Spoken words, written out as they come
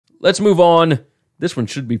let's move on. This one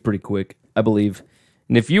should be pretty quick, I believe.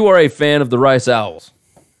 And if you are a fan of the Rice Owls,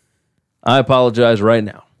 I apologize right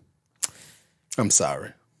now. I'm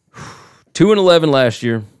sorry. 2-11 last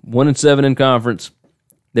year, 1-7 in conference.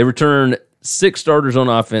 They returned 6 starters on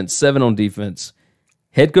offense, 7 on defense.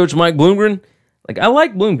 Head coach Mike Bloomgren, I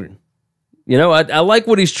like Bloomgren. You know, I like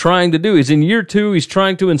what he's trying to do. He's in year 2. He's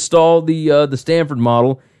trying to install the Stanford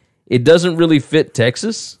model. It doesn't really fit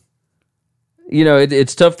Texas. You know,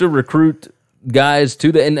 it's tough to recruit guys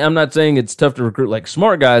to and I'm not saying it's tough to recruit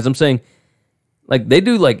smart guys. I'm saying they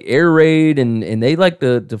do air raid and they like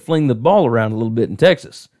to fling the ball around a little bit in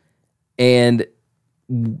Texas. And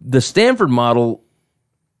the Stanford model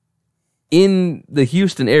in the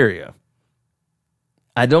Houston area,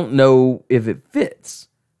 I don't know if it fits.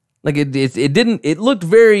 It didn't. It looked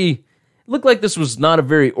like this was not a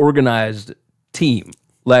very organized team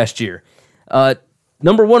last year.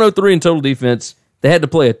 Number 103 in total defense. They had to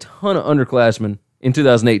play a ton of underclassmen in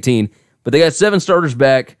 2018, but they got 7 starters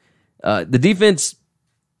back. The defense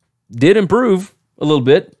did improve a little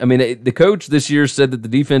bit. I mean, the coach this year said that the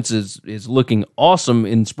defense is looking awesome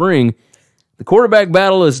in spring. The quarterback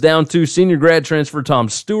battle is down to senior grad transfer Tom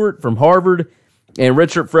Stewart from Harvard and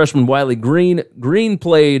redshirt freshman Wiley Green. Green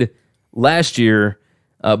played last year,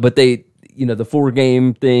 but they, the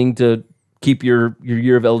 4-game thing to keep your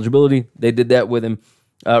year of eligibility, they did that with him.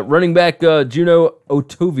 Running back Juno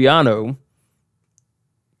Otoviano.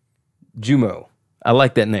 Jumo. I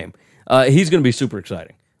like that name. He's going to be super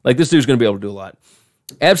exciting. This dude's going to be able to do a lot.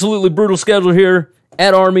 Absolutely brutal schedule here.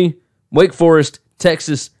 At Army, Wake Forest,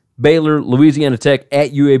 Texas, Baylor, Louisiana Tech,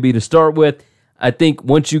 at UAB to start with. I think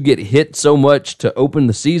once you get hit so much to open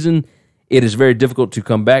the season, it is very difficult to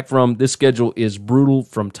come back from. This schedule is brutal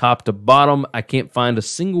from top to bottom. I can't find a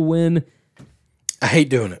single win. I hate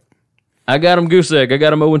doing it. I got him goose egg. I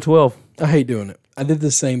got him 0-12. I hate doing it. I did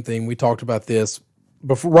the same thing. We talked about this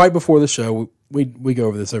right before the show. We go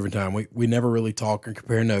over this every time. We never really talk and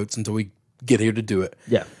compare notes until we get here to do it.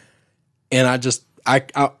 Yeah. And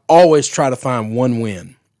I always try to find one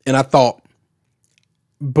win. And I thought,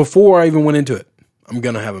 before I even went into it, I'm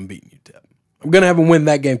going to have them beating UTEP. I'm going to have them win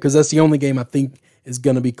that game because that's the only game I think is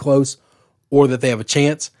going to be close or that they have a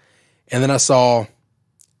chance. And then I saw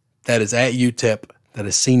that is at UTEP. That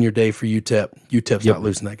is senior day for UTEP. UTEP's not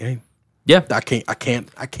losing that game. Yeah. I can't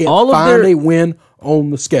find a win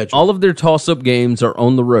on the schedule. All of their toss-up games are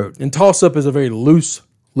on the road. And toss-up is a very loose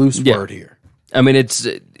word here. I mean,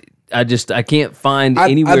 I can't find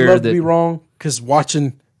anywhere I'd love to be wrong because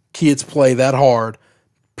watching kids play that hard,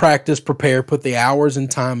 practice, prepare, put the hours and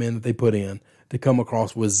time in that they put in to come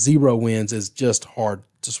across with 0 wins is just hard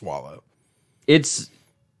to swallow.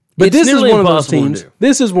 But this is one of those teams.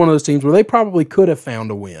 This is one of those teams where they probably could have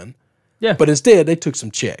found a win. Yeah. But instead, they took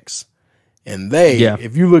some checks. And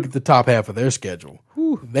if you look at the top half of their schedule,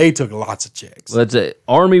 they took lots of checks. Well, that's it.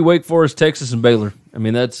 Army, Wake Forest, Texas, and Baylor. I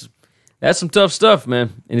mean, that's some tough stuff,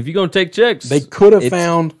 man. And if you're going to take checks, they could have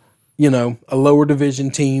found, a lower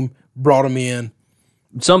division team, brought them in.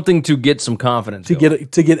 Something to get some confidence to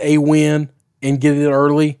get a win and get it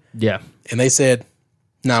early. Yeah. And they said,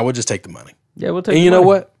 "Nah, we'll just take the money." Yeah, we'll take. And the you money. know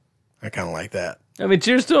what? I kind of like that. I mean,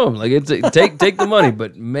 cheers to them. Take the money,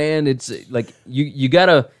 but man, it's you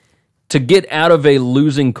gotta to get out of a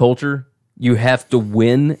losing culture. You have to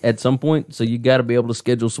win at some point, so you got to be able to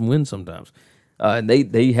schedule some wins sometimes. And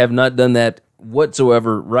they have not done that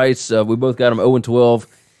whatsoever. Rice, we both got them 0-12.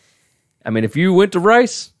 I mean, if you went to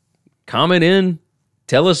Rice, comment in,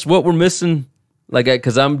 tell us what we're missing.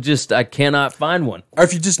 Because I cannot find one. Or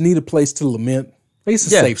if you just need a place to lament, it's a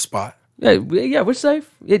safe spot. Yeah, we're safe.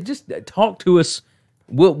 Just talk to us.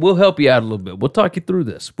 We'll help you out a little bit. We'll talk you through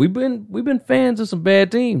this. We've been fans of some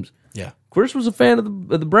bad teams. Yeah, Chris was a fan of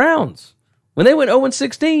the Browns when they went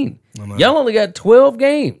 0-16. Y'all only got 12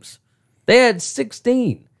 games. They had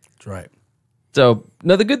 16. That's right. So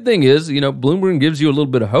now the good thing is, Bloomberg gives you a little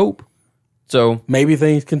bit of hope. So maybe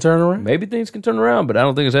things can turn around. But I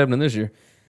don't think it's happening this year.